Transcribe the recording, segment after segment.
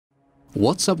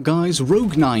What's up guys,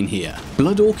 Rogue9 here.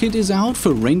 Blood Orchid is out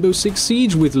for Rainbow Six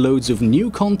Siege with loads of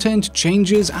new content,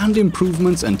 changes and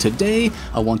improvements, and today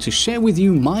I want to share with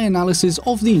you my analysis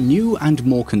of the new and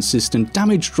more consistent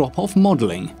damage drop-off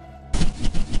modeling.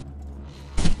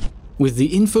 With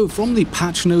the info from the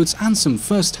patch notes and some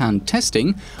first-hand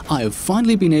testing, I have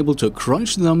finally been able to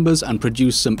crunch the numbers and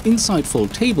produce some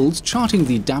insightful tables charting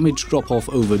the damage drop-off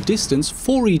over distance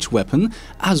for each weapon,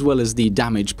 as well as the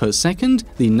damage per second,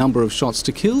 the number of shots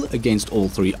to kill against all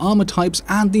three armor types,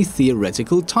 and the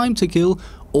theoretical time to kill,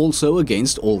 also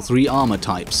against all three armor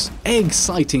types.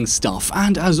 Exciting stuff,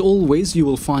 and as always you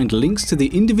will find links to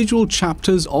the individual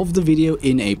chapters of the video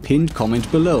in a pinned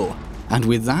comment below. And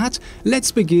with that,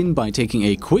 let's begin by taking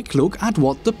a quick look at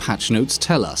what the patch notes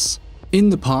tell us. In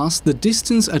the past, the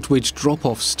distance at which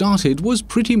drop-off started was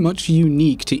pretty much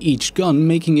unique to each gun,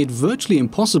 making it virtually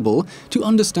impossible to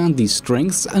understand the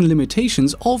strengths and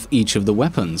limitations of each of the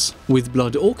weapons. With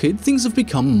Blood Orchid, things have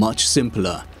become much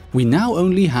simpler. We now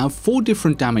only have 4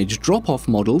 different damage drop-off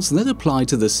models that apply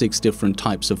to the 6 different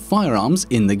types of firearms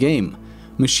in the game.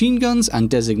 Machine guns and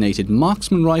designated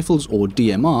marksman rifles or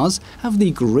DMRs have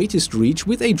the greatest reach,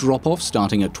 with a drop-off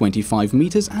starting at 25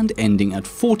 meters and ending at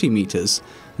 40 meters.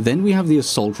 Then we have the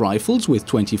assault rifles with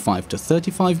 25 to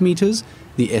 35 meters,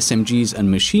 the SMGs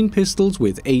and machine pistols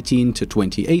with 18 to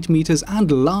 28 meters, and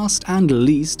last and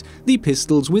least, the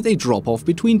pistols with a drop-off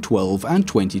between 12 and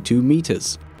 22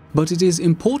 meters. But it is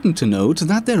important to note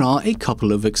that there are a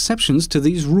couple of exceptions to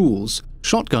these rules.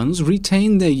 Shotguns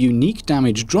retain their unique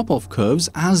damage drop-off curves,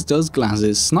 as does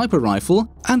Glaz's sniper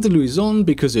rifle, and the Louison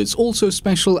because it's also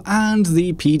special, and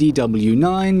the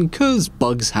PDW-9 cause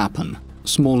bugs happen.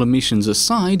 Smaller missions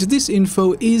aside, this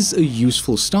info is a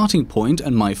useful starting point,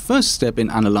 and my first step in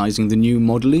analyzing the new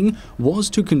modeling was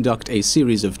to conduct a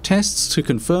series of tests to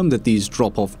confirm that these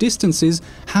drop-off distances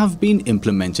have been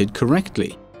implemented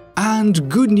correctly. And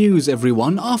good news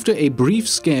everyone, after a brief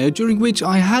scare during which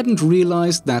I hadn't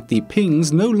realized that the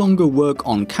pings no longer work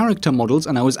on character models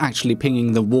and I was actually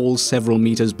pinging the wall several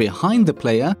meters behind the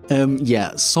player,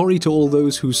 yeah, sorry to all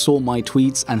those who saw my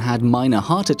tweets and had minor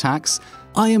heart attacks.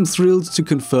 I am thrilled to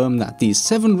confirm that the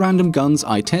 7 random guns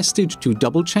I tested to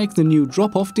double check the new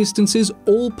drop-off distances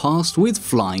all passed with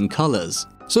flying colors.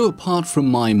 So apart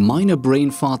from my minor brain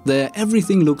fart there,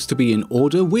 everything looks to be in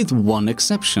order with one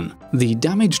exception. The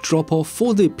damage drop-off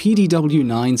for the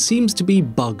PDW-9 seems to be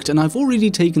bugged, and I've already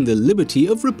taken the liberty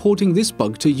of reporting this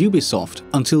bug to Ubisoft.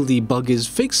 Until the bug is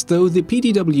fixed though, the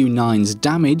PDW-9's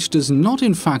damage does not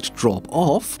in fact drop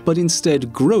off, but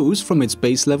instead grows from its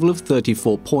base level of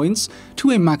 34 points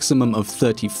to a maximum of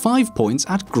 35 points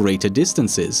at greater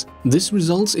distances. This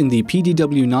results in the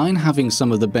PDW-9 having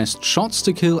some of the best shots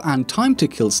to kill and time to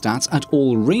kill stats at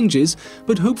all ranges,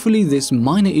 but hopefully this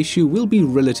minor issue will be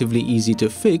relatively easy to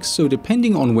fix, so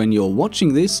depending on when you're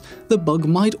watching this, the bug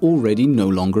might already no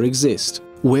longer exist.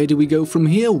 Where do we go from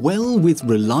here? Well, with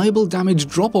reliable damage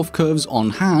drop-off curves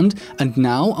on hand, and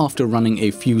now after running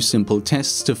a few simple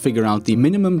tests to figure out the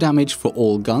minimum damage for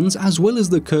all guns as well as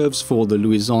the curves for the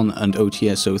Louison and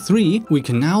OTS-03, we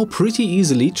can now pretty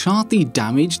easily chart the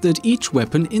damage that each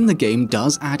weapon in the game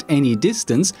does at any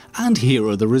distance, and here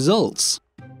are the results.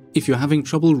 If you're having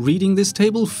trouble reading this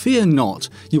table, fear not.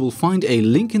 You will find a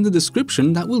link in the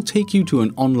description that will take you to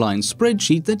an online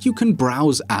spreadsheet that you can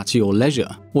browse at your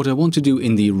leisure. What I want to do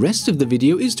in the rest of the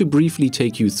video is to briefly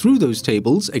take you through those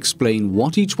tables, explain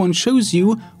what each one shows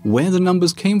you, where the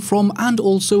numbers came from, and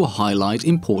also highlight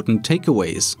important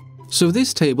takeaways. So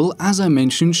this table, as I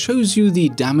mentioned, shows you the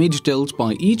damage dealt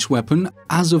by each weapon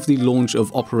as of the launch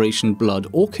of Operation Blood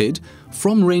Orchid,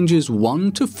 from ranges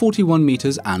 1 to 41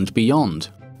 meters and beyond.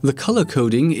 The color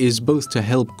coding is both to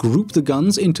help group the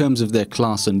guns in terms of their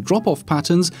class and drop-off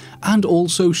patterns, and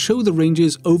also show the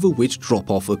ranges over which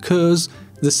drop-off occurs,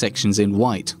 the sections in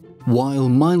white. While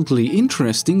mildly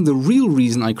interesting, the real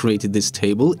reason I created this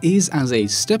table is as a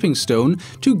stepping stone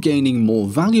to gaining more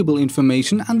valuable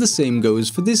information, and the same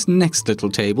goes for this next little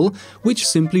table, which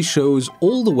simply shows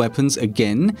all the weapons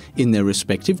again in their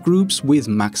respective groups with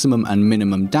maximum and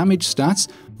minimum damage stats,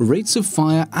 rates of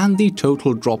fire, and the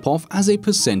total drop-off as a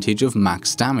percentage of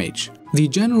max damage. The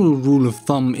general rule of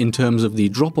thumb in terms of the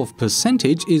drop-off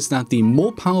percentage is that the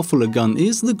more powerful a gun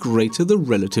is, the greater the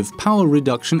relative power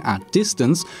reduction at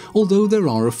distance, although there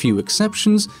are a few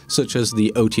exceptions, such as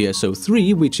the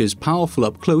OTS-03, which is powerful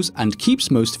up close and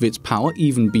keeps most of its power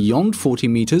even beyond 40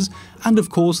 meters, and of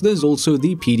course there's also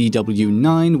the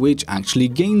PDW-9, which actually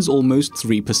gains almost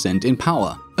 3% in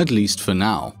power, at least for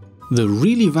now. The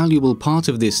really valuable part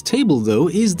of this table though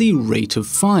is the rate of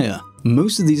fire.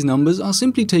 Most of these numbers are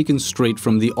simply taken straight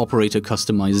from the operator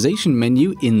customization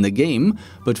menu in the game,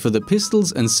 but for the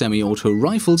pistols and semi-auto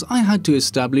rifles I had to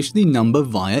establish the number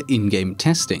via in-game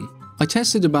testing. I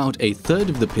tested about a third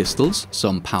of the pistols,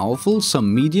 some powerful,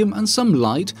 some medium and some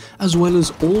light, as well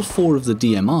as all 4 of the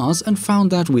DMRs, and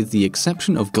found that with the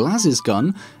exception of Glaz's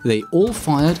gun, they all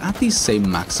fired at the same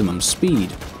maximum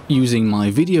speed. Using my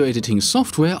video editing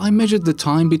software, I measured the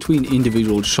time between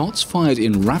individual shots fired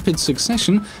in rapid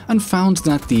succession and found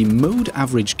that the mode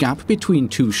average gap between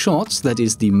 2 shots, that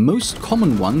is the most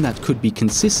common one that could be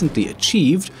consistently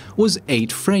achieved, was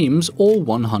 8 frames or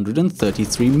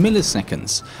 133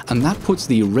 milliseconds, and that puts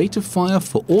the rate of fire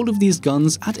for all of these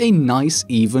guns at a nice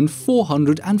even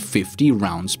 450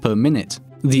 rounds per minute.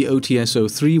 The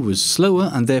OTS-03 was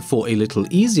slower and therefore a little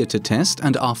easier to test,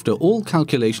 and after all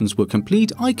calculations were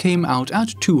complete, I came out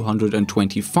at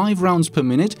 225 rounds per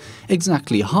minute,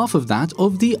 exactly half of that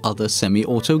of the other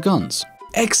semi-auto guns.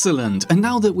 Excellent! And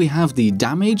now that we have the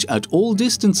damage at all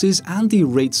distances and the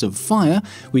rates of fire,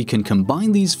 we can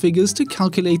combine these figures to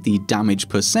calculate the damage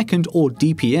per second, or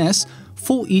DPS,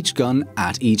 for each gun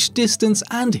at each distance,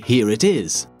 and here it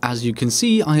is. As you can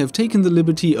see, I have taken the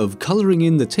liberty of coloring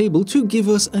in the table to give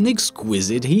us an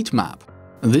exquisite heat map.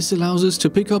 This allows us to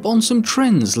pick up on some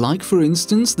trends, like for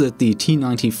instance that the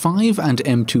T95 and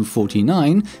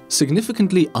M249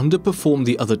 significantly underperform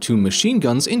the other 2 machine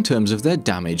guns in terms of their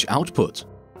damage output.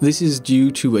 This is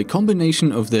due to a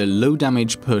combination of their low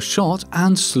damage per shot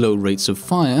and slow rates of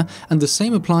fire, and the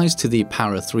same applies to the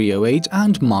Para 308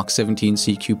 and Mark 17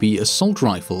 CQB assault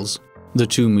rifles. The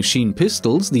 2 machine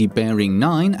pistols, the Bearing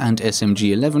 9 and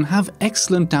SMG 11, have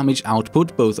excellent damage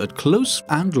output both at close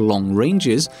and long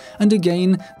ranges, and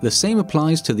again, the same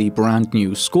applies to the brand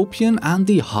new Scorpion and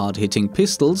the hard-hitting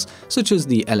pistols such as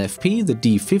the LFP, the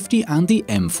D50 and the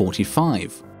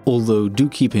M45. Although do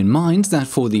keep in mind that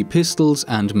for the pistols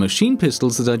and machine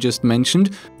pistols that I just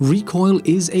mentioned, recoil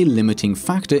is a limiting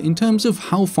factor in terms of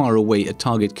how far away a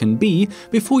target can be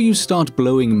before you start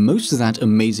blowing most of that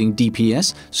amazing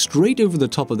DPS straight over the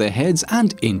top of their heads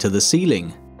and into the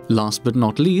ceiling. Last but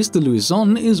not least, the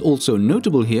Louison is also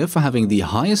notable here for having the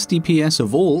highest DPS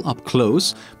of all up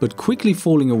close, but quickly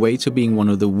falling away to being one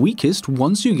of the weakest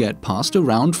once you get past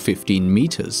around 15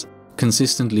 meters.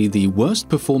 Consistently, the worst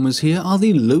performers here are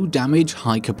the low-damage,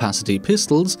 high-capacity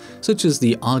pistols, such as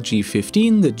the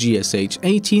RG-15, the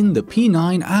GSH-18, the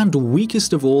P9, and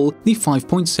weakest of all, the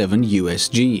 5.7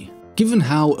 USG. Given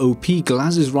how OP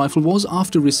Glaz's rifle was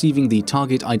after receiving the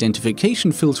target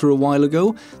identification filter a while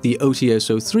ago, the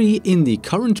OTS-03 in the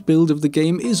current build of the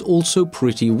game is also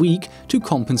pretty weak to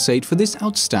compensate for this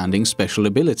outstanding special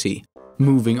ability.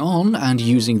 Moving on, and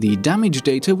using the damage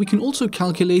data, we can also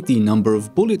calculate the number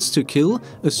of bullets to kill,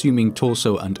 assuming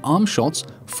torso and arm shots,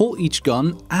 for each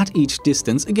gun at each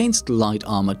distance against light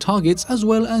armor targets, as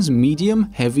well as medium,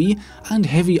 heavy, and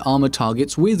heavy armor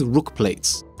targets with rook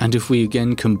plates. And if we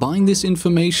again combine this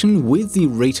information with the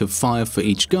rate of fire for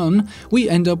each gun, we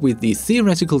end up with the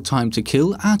theoretical time to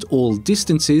kill at all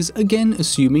distances, again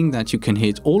assuming that you can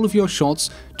hit all of your shots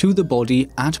to the body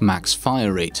at max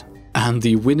fire rate. And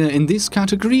the winner in this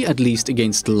category, at least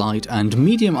against light and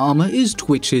medium armor, is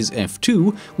Twitch's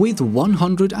F2 with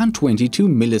 122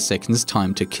 milliseconds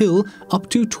time to kill up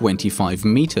to 25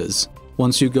 meters.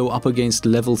 Once you go up against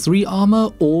level 3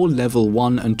 armor or level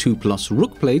 1 and 2 plus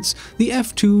rook plates, the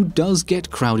F2 does get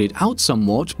crowded out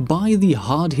somewhat by the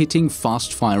hard-hitting,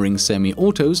 fast-firing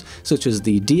semi-autos such as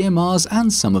the DMRs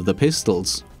and some of the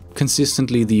pistols.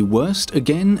 Consistently the worst,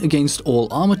 again against all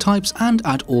armor types and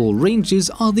at all ranges,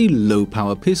 are the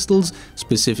low-power pistols,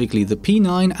 specifically the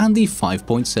P9 and the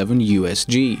 5.7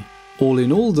 USG. All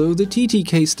in all though, the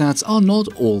TTK stats are not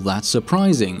all that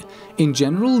surprising. In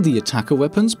general, the attacker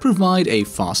weapons provide a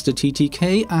faster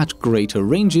TTK at greater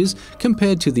ranges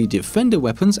compared to the defender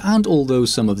weapons, and although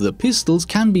some of the pistols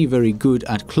can be very good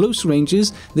at close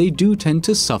ranges, they do tend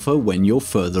to suffer when you're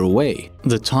further away.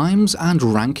 The times and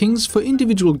rankings for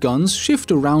individual guns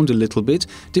shift around a little bit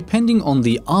depending on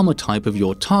the armor type of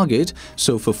your target,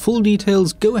 so for full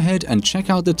details go ahead and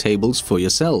check out the tables for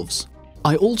yourselves.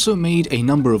 I also made a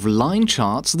number of line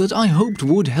charts that I hoped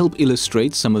would help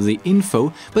illustrate some of the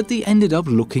info, but they ended up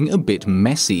looking a bit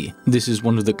messy. This is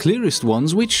one of the clearest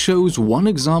ones, which shows one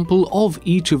example of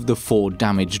each of the 4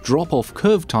 damage drop-off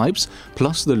curve types,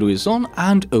 plus the Louison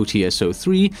and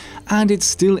OTS-03, and it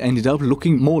still ended up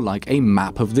looking more like a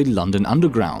map of the London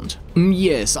Underground.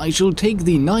 Yes, I shall take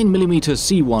the 9mm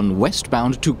C1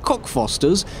 westbound to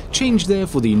Cockfosters, change there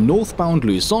for the northbound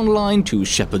Louison line to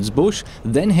Shepherd's Bush,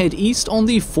 then head east on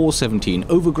the 417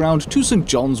 overground to St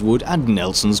John's Wood and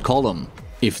Nelson's Column.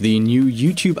 If the new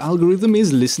YouTube algorithm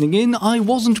is listening in, I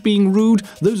wasn't being rude,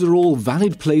 those are all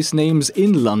valid place names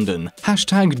in London.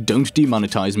 Hashtag don't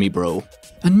demonetize me, bro.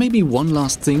 And maybe one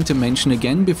last thing to mention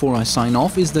again before I sign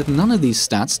off is that none of these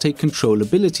stats take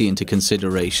controllability into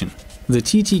consideration. The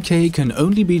TTK can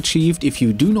only be achieved if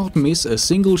you do not miss a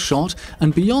single shot,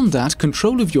 and beyond that,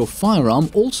 control of your firearm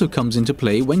also comes into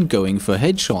play when going for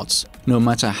headshots. No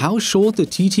matter how short the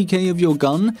TTK of your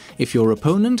gun, if your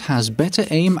opponent has better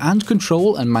aim and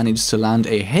control and manages to land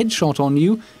a headshot on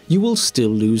you, you will still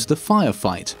lose the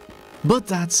firefight. But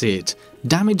that's it.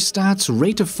 Damage stats,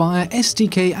 rate of fire,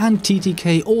 STK and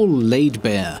TTK all laid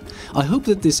bare. I hope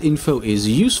that this info is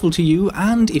useful to you,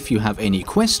 and if you have any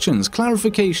questions,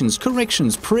 clarifications,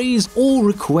 corrections, praise or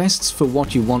requests for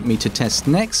what you want me to test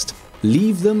next,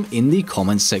 leave them in the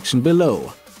comments section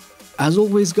below. As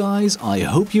always guys, I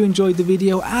hope you enjoyed the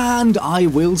video and I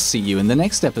will see you in the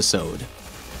next episode.